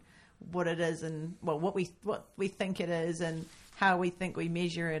and what it is and what we think it is and how we think we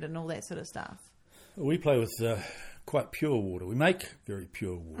measure it and all that sort of stuff. We play with quite pure water. We make very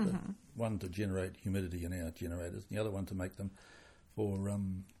pure water. One to generate humidity in our generators, and the other one to make them for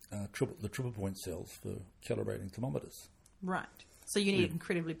the triple point cells for calibrating thermometers. Right. So you need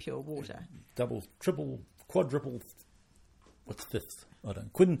incredibly pure water. Double, triple, quadruple. What's fifth? I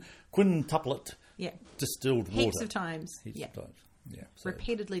don't know. Quintuplet. Yeah. Distilled water. Heaps of times. Heaps of times. Yeah. So.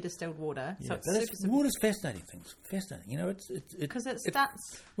 Repeatedly distilled water. Yeah. So it's water's fascinating things. Fascinating. You know, because it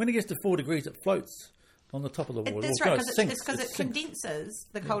starts when it gets to 4 degrees, it floats on the top of the water. That's right, because it condenses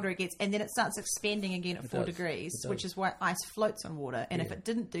the colder it gets, and then it starts expanding again at 4 degrees, which is why ice floats on water. And if it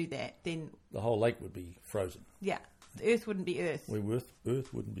didn't do that, then the whole lake would be frozen. Yeah, the Earth wouldn't be Earth.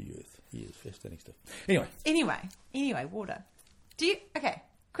 Earth wouldn't be Earth. Yes, fascinating stuff. Anyway, water.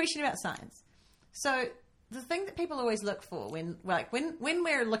 Question about science. So the thing that people always look for when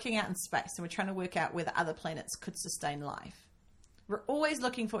we're looking out in space and we're trying to work out whether other planets could sustain life, we're always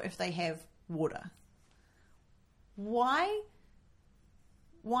looking for if they have water. Why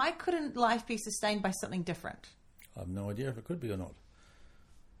couldn't life be sustained by something different? I have no idea if it could be or not.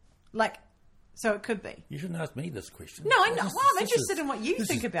 Like, So it could be. You shouldn't ask me this question. No, I know. Well, I'm interested in what you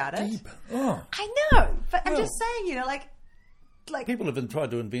think about it. Deep. Oh. I know, but I'm just saying, like People have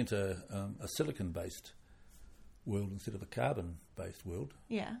tried to invent a silicon-based world instead of a carbon-based world.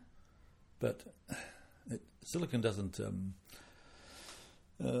 Yeah. But silicon doesn't,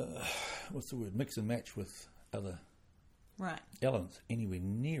 mix and match with other elements anywhere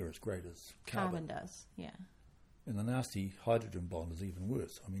near as great as carbon. Does, yeah. And the nasty hydrogen bond is even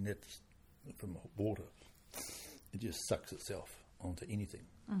worse. I mean, that's from water. It just sucks itself onto anything.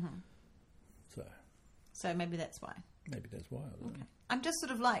 Mm-hmm. So maybe that's why. Maybe that's why. I don't know. I'm just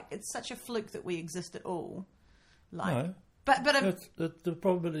sort of it's such a fluke that we exist at all. No. But the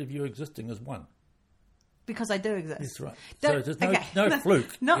probability of you existing is 1. Because I do exist. That's right. So there's no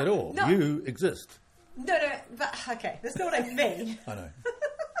fluke at all. You exist. No, but okay, that's not what I mean. I know.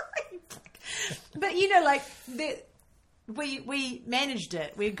 But we managed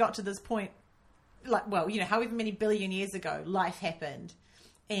it. We got to this point, however many billion years ago, life happened,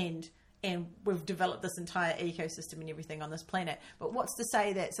 and we've developed this entire ecosystem and everything on this planet. But what's to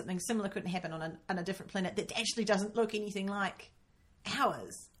say that something similar couldn't happen on a different planet that actually doesn't look anything like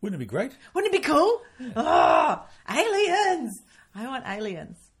ours? Wouldn't it be great? Wouldn't it be cool? Oh, aliens! I want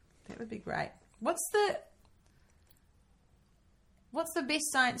aliens. That would be great. What's the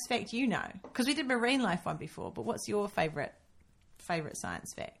best science fact you know? Because we did marine life one before, but what's your favourite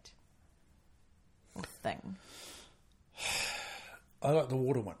science fact or thing? I like the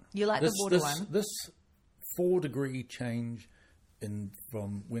water one. You like the water one? This 4-degree change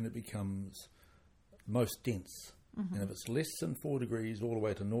from when it becomes most dense. Mm-hmm. And if it's less than 4 degrees all the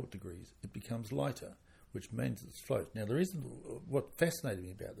way to 0 degrees, it becomes lighter, which means it floats. Now, the reason, what fascinated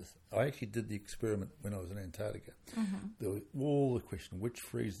me about this, I actually did the experiment when I was in Antarctica. Mm-hmm. There was all the question, which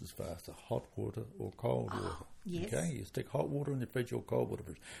freezes faster, hot water or cold water? Yes. Okay, you stick hot water in the fridge or cold water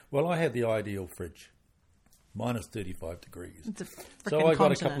fridge. Well, I had the ideal fridge. Minus 35 degrees. So I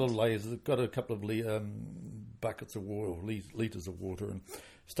got a couple of layers, got a couple of buckets of water, or litres of water, and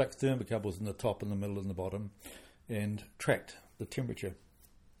stuck thermocouples in the top, in the middle, and the bottom, and tracked the temperature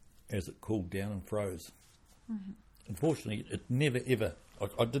as it cooled down and froze. Mm-hmm. Unfortunately, it never ever.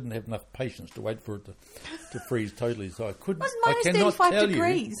 I didn't have enough patience to wait for it to freeze totally, so I couldn't. I cannot tell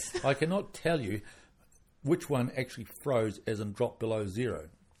degrees. I cannot tell you which one actually froze as in dropped below 0,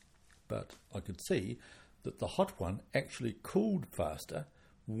 but I could see that the hot one actually cooled faster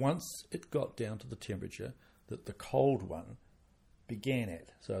once it got down to the temperature that the cold one began at.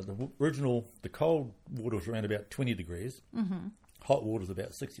 So the cold water was around about 20 degrees. Mm-hmm. Hot water was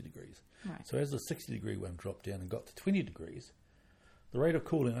about 60 degrees. Right. So as the 60-degree one dropped down and got to 20 degrees, the rate of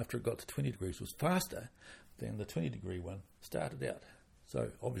cooling after it got to 20 degrees was faster than the 20-degree one started out.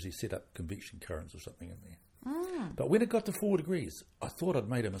 So obviously set up convection currents or something in there. Mm. But when it got to 4 degrees, I thought I'd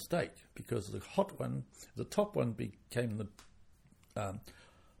made a mistake because the top one became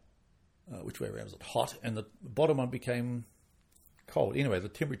which way around is it? Hot, and the bottom one became cold. Anyway, the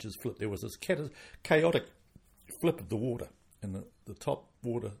temperatures flipped. There was this chaotic flip of the water, and the top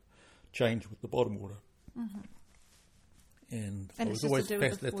water changed with the bottom water. Mm-hmm. And I was always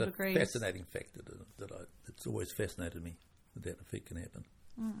that's a fascinating fact it's always fascinated me that effect can happen.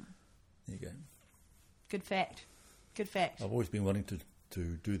 Mm. There you go. Good fact. I've always been wanting to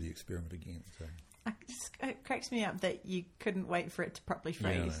do the experiment again. So. It cracks me up that you couldn't wait for it to properly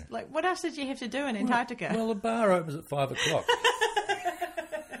freeze. Yeah, what else did you have to do in Antarctica? Well, the bar opens at 5 o'clock.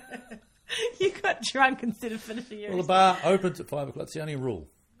 You got drunk instead of finishing your... Well, the bar opens at 5 o'clock. It's the only rule.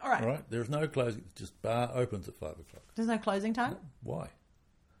 All right. There's no closing. Just bar opens at 5 o'clock. There's no closing time? Why?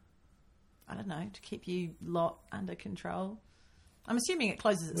 I don't know. To keep you lot under control. I'm assuming it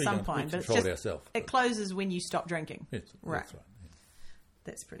closes at some point, but it closes when you stop drinking. Yes, right. That's right. Yeah.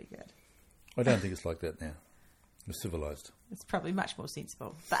 That's pretty good. I don't think it's like that now. We're civilised. It's probably much more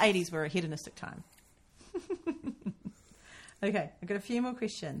sensible. The 80s were a hedonistic time. Okay, I've got a few more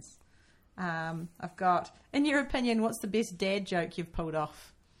questions. I've got, in your opinion, what's the best dad joke you've pulled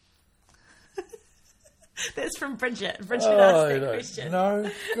off? That's from Bridget. Bridget asked that question. No,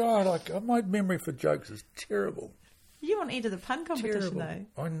 God, my memory for jokes is terrible. You want to enter the pun competition, though.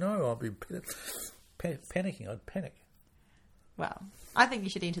 I know. I'll be panicking. I'd panic. Well, I think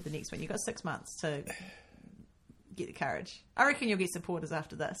you should enter the next one. You've got 6 months to get the courage. I reckon you'll get supporters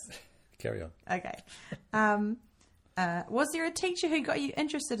after this. Carry on. Okay. Was there a teacher who got you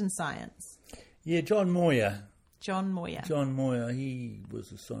interested in science? Yeah, John Moyer. John Moyer. He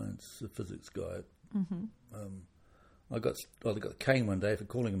was a physics guy. Mm-hmm. I got the cane one day for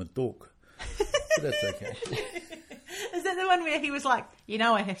calling him a dork. But that's okay. Is that the one where he was like,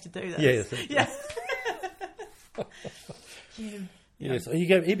 I have to do this? Yeah. Yeah. Yes,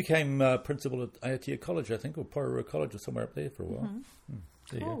 he became principal at Aotea College, I think, or Porirua College, or somewhere up there for a while.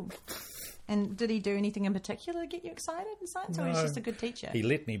 There you Cool. go. And did he do anything in particular to get you excited in science, or he's No. just a good teacher? He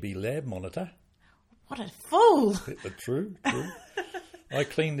let me be lab monitor. What a fool! But true. I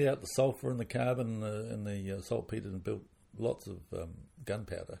cleaned out the sulphur and the carbon and the saltpeter and built lots of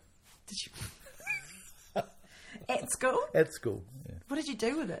gunpowder. Did you? At school? At school, yeah. What did you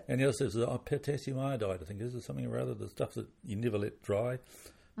do with it? And the other says potassium iodide, I think. Is there something or other? The stuff that you never let dry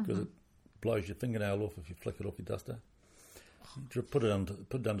because it blows your fingernail off if you flick it off your duster. You put it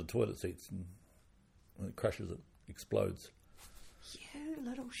under toilet seats and when it crushes, it explodes. You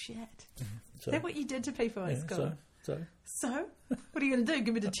little shit. So, Is that what you did to people at school? So What are you going to do?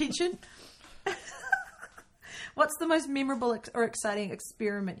 Give me detention? What's the most memorable or exciting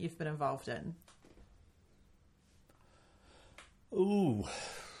experiment you've been involved in? ooh,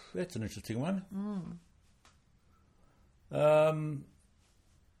 that's an interesting one.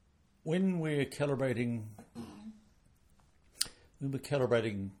 When we're calibrating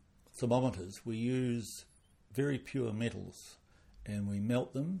thermometers, we use very pure metals and we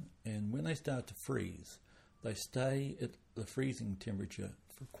melt them, and when they start to freeze, they stay at the freezing temperature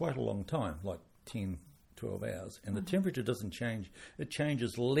for quite a long time, like 10, 12 hours, and the temperature doesn't change. It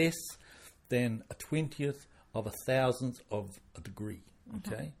changes less than a 20th of a thousandth of a degree,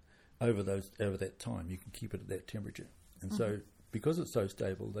 okay? Over that time, you can keep it at that temperature. And so, because it's so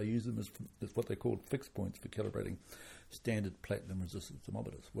stable, they use them as what they call fixed points for calibrating standard platinum-resistant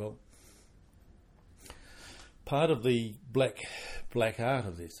thermometers. Well, part of the black art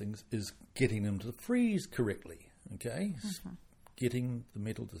of these things is getting them to freeze correctly, okay? Getting the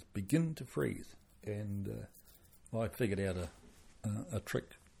metal to begin to freeze. And I figured out a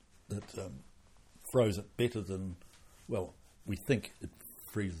trick that froze it better than, well, we think it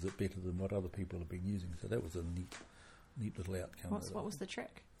freezes it better than what other people have been using. So that was a neat little outcome. What was the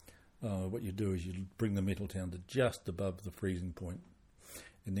trick? What you do is you bring the metal down to just above the freezing point,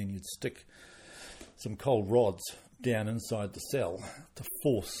 and then you'd stick some cold rods down inside the cell to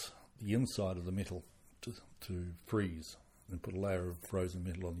force the inside of the metal to freeze, and put a layer of frozen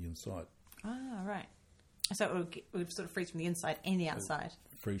metal on the inside. Ah, right. So it would sort of freeze from the inside and the outside.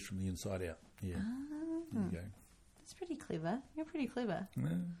 Freeze from the inside out. Yeah. There you go. That's pretty clever. You're pretty clever. Yeah.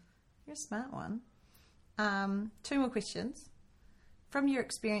 You're a smart one. 2 more questions. From your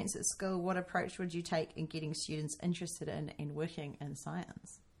experience at school, what approach would you take in getting students interested in and working in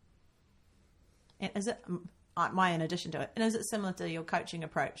science? And is it in addition to it? And is it similar to your coaching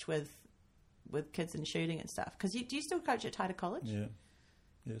approach with kids and shooting and stuff? Because do you still coach at Taita College? Yeah.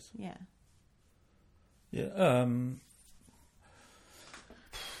 Yes. Yeah. Yeah.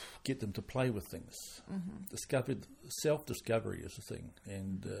 Get them to play with things. Self-discovery is the thing.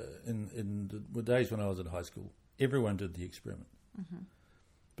 And in the days when I was at high school, everyone did the experiment.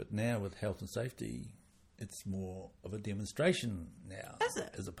 But now with health and safety, it's more of a demonstration now. Is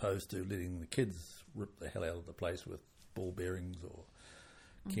it? As opposed to letting the kids rip the hell out of the place with ball bearings or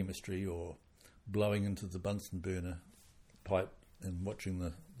chemistry or blowing into the Bunsen burner pipe and watching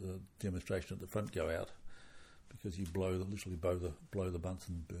the demonstration at the front go out. Because you literally blow the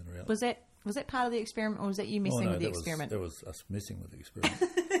Bunsen burner out. Was that part of the experiment, or was that you messing with the experiment? That was us messing with the experiment.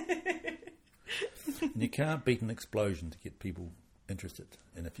 And you can't beat an explosion to get people interested,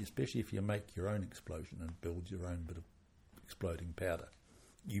 and especially if you make your own explosion and build your own bit of exploding powder,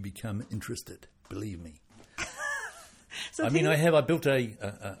 you become interested. Believe me. So I built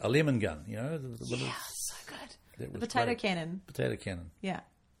a lemon gun. You know, so good. That was Potato great. cannon. Potato cannon. Yeah.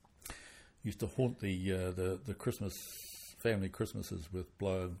 Used to haunt the Christmas family Christmases with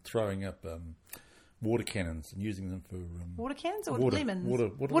throwing up water cannons and using them for Water cannons or water, lemons?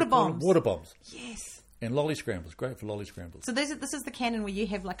 water bombs. Water bombs. Yes. And lolly scramblers. Great for lolly scramblers. So this is the cannon where you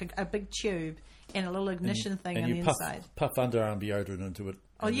have like a big tube and a little ignition thing on the inside. Puff underarm deodorant into it.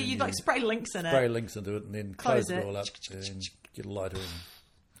 Oh, you like spray links in it. Spray links into it and then close it it. all up and get a lighter and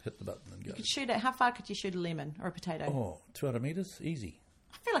hit the button and go. You could shoot it. How far could you shoot a lemon or a potato? Oh, 200 metres? Easy.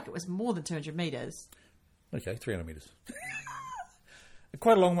 I feel like it was more than 200 metres. Okay, 300 metres.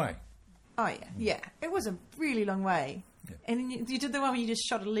 Quite a long way. Oh, yeah. Yeah. It was a really long way. Yeah. And then you did the one where you just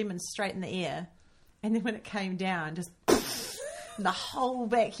shot a lemon straight in the air. And then when it came down, just the whole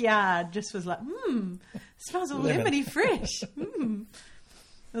backyard just was like, smells all lemony fresh. It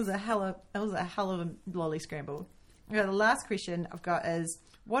was a hell of a lolly scramble. Okay, the last question I've got is,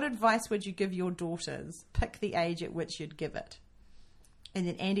 what advice would you give your daughters? Pick the age at which you'd give it. And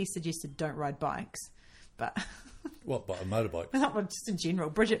then Andy suggested don't ride bikes. But What, by a motorbike? not just in general.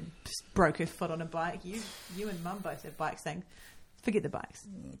 Bridget broke her foot on a bike. You and Mum both have bikes thing. Forget the bikes.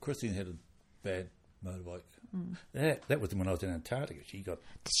 Christine had a bad motorbike. That was when I was in Antarctica. She got...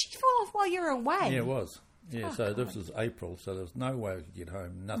 Did she fall off while you were away? Yeah, it was. Yeah, Oh, so God. this was April, so there was no way I could get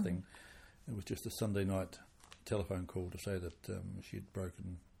home, nothing. It was just a Sunday night telephone call to say that she'd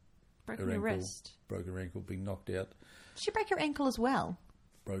broken Broken her your ankle, wrist. broken her ankle, been knocked out, Did she break her ankle as well?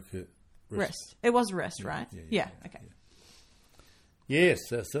 broke her Wrist. It was wrist, Yeah, right? yeah, Okay. Yes,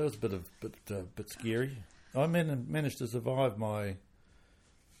 so it was a bit scary. I managed to survive my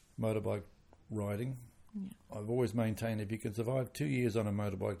motorbike riding. Yeah. I've always maintained if you can survive 2 years on a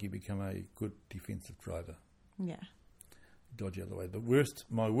motorbike, you become a good defensive driver. Yeah. Dodge out of the way.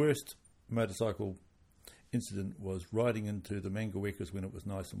 My worst motorcycle incident was riding into the Mangawekas when it was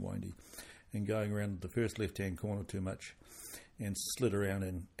nice and windy and going around the first left-hand corner too much and slid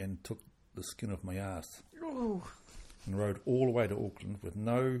around and took the skin off my ass Ooh. and rode all the way to Auckland with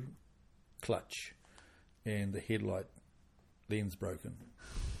no clutch and the headlight lens broken,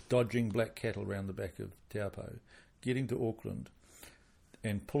 dodging black cattle around the back of Taupo, getting to Auckland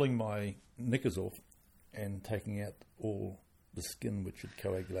and pulling my knickers off and taking out all the skin which had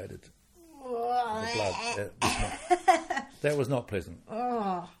coagulated. The blood. That was not pleasant.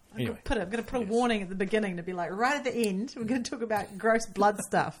 Oh, Anyway, I'm going to put a warning at the beginning to be like, right at the end, we're going to talk about gross blood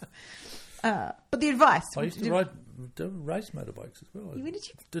stuff. But the advice. I used to race motorbikes as well. When did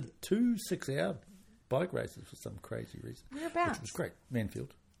you? Did 2 6-hour bike races for some crazy reason. Whereabouts? Which was great. Manfield.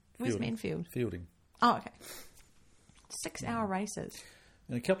 Where's Manfield? Fielding. Oh, okay. 6-hour races.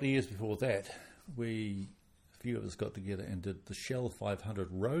 And a couple of years before that, a few of us got together and did the Shell 500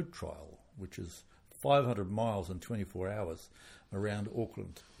 road trial, which is 500 miles in 24 hours around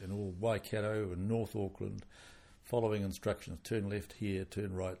Auckland and all Waikato and North Auckland, following instructions, turn left here,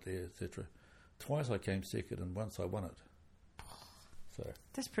 turn right there, etc. Twice I came second and once I won it. So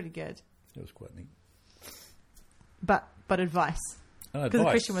That's pretty good. it was quite neat. But advice. Oh, Because the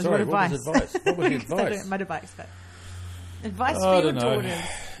advice. question was, Sorry, what advice? What was the Still advice? doing motorbikes, but advice I for your don't know. daughters.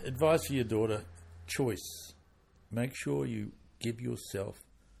 Advice for your daughter: choice. Make sure you give yourself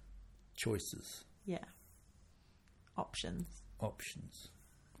choices, Yeah. Options options.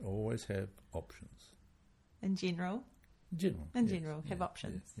 Always have options. in general. In general. In yes, general, have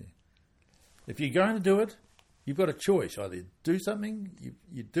options. Yeah. If you're going to do it, you've got a choice. Either do something,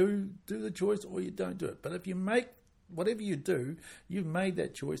 you do the choice, or you don't do it. But if you make whatever you do, you've made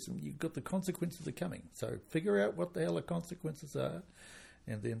that choice, and you've got the consequences are coming. So figure out what the hell the consequences are,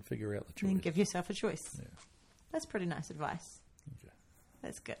 and then figure out the choice. And give yourself a choice. Yeah. That's pretty nice advice. Okay.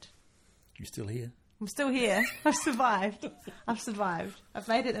 That's good. You still here? I'm still here. I've survived. I've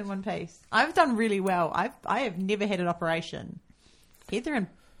made it in one piece. I've done really well. I have never had an operation. Heather and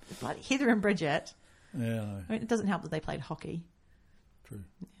Bridget. Yeah, I know. I mean, it doesn't help that they played hockey. True.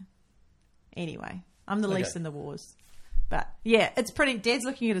 Anyway, I'm the Okay. least in the wars. But yeah, it's pretty. Dad's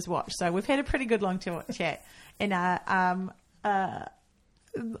looking at his watch, so we've had a pretty good long chat. And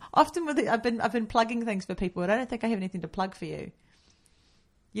often with it, I've been plugging things for people, and I don't think I have anything to plug for you.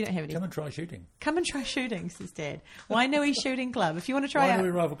 You don't have any. Come and try shooting. Come and try shooting, says Dad. Wainui Shooting Club. If you want to try Wainui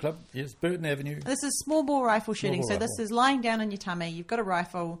out. Rifle Club. Yes, Burton Avenue. This is small ball rifle shooting. Small ball So this rifle. is lying down on your tummy. You've got a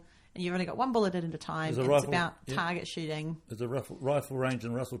rifle, and you've only got one bullet at a time. There's a It's rifle, about yeah. target shooting. There's a rifle range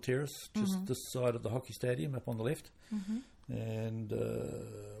in Russell Terrace, just this side of the hockey stadium, up on the left. And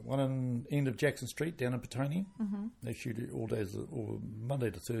one on end of Jackson Street down in Petone. They shoot it all days, all Monday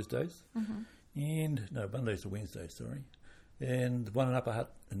to Thursdays. And, no, Mondays to Wednesdays, sorry. And one in Upper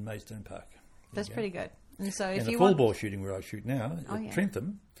Hutt in Maidstone Park. There That's you go. pretty good. And so if And the you full want ball shooting where I shoot now, Oh, at yeah.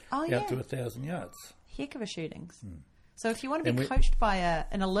 Trentham, Oh, out yeah. to 1,000 yards. heck of a shootings. So if you want to And be we- coached by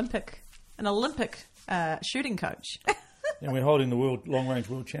an Olympic shooting coach. And we're holding the long range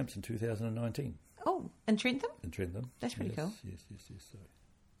world champs in 2019 Oh, in Trentham? in Trentham. That's pretty cool. Yes. So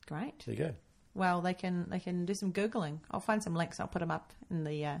Great. there you go. Well, they can do some Googling. I'll find some links. I'll put them up in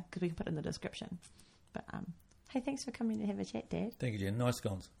the because we can put it in the description. But hey, thanks for coming to have a chat, Dad. Thank you, Jen. Nice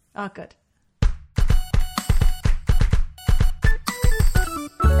scones. Oh, good.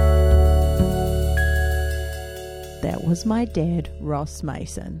 That was my dad, Ross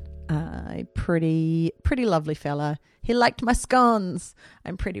Mason. A pretty lovely fella. He liked my scones.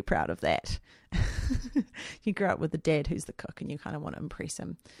 I'm pretty proud of that. You grow up with a dad who's the cook, and you kind of want to impress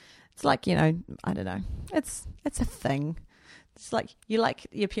him. It's like, I don't know. It's a thing. It's like you like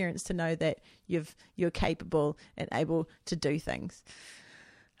your parents to know that you're capable and able to do things.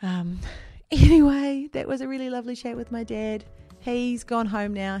 Anyway, that was a really lovely chat with my dad. He's gone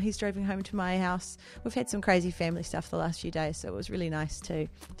home now. He's driving home to my house. We've had some crazy family stuff the last few days, so it was really nice to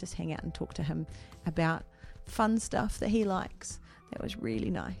just hang out and talk to him about fun stuff that he likes. That was really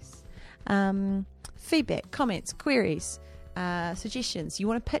nice. Feedback, comments, queries, suggestions, you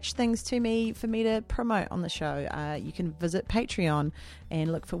want to pitch things to me for me to promote on the show, you can visit Patreon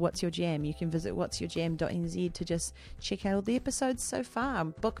and look for What's Your Jam. You can visit whatsyourjam.nz to just check out all the episodes so far,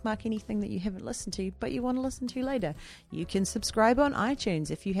 bookmark anything that you haven't listened to but you want to listen to later. You can subscribe on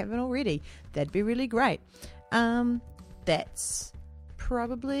iTunes if you haven't already. That'd be really great. That's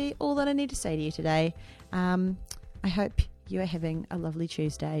probably all that I need to say to you today. I hope you are having a lovely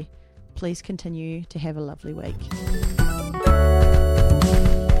Tuesday. Please continue to have a lovely week.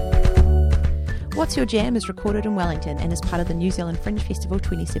 What's Your Jam is recorded in Wellington and is part of the New Zealand Fringe Festival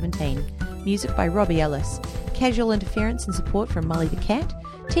 2017. Music by Robbie Ellis. Casual interference and support from Molly the Cat.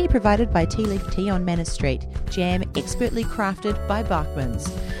 Tea provided by Tea Leaf Tea on Manners Street. Jam expertly crafted by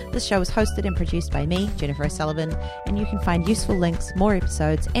Bachman's. This show is hosted and produced by me, Jennifer O'Sullivan, and you can find useful links, more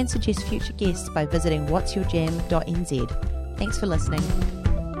episodes, and suggest future guests by visiting whatsyourjam.nz. Thanks for listening.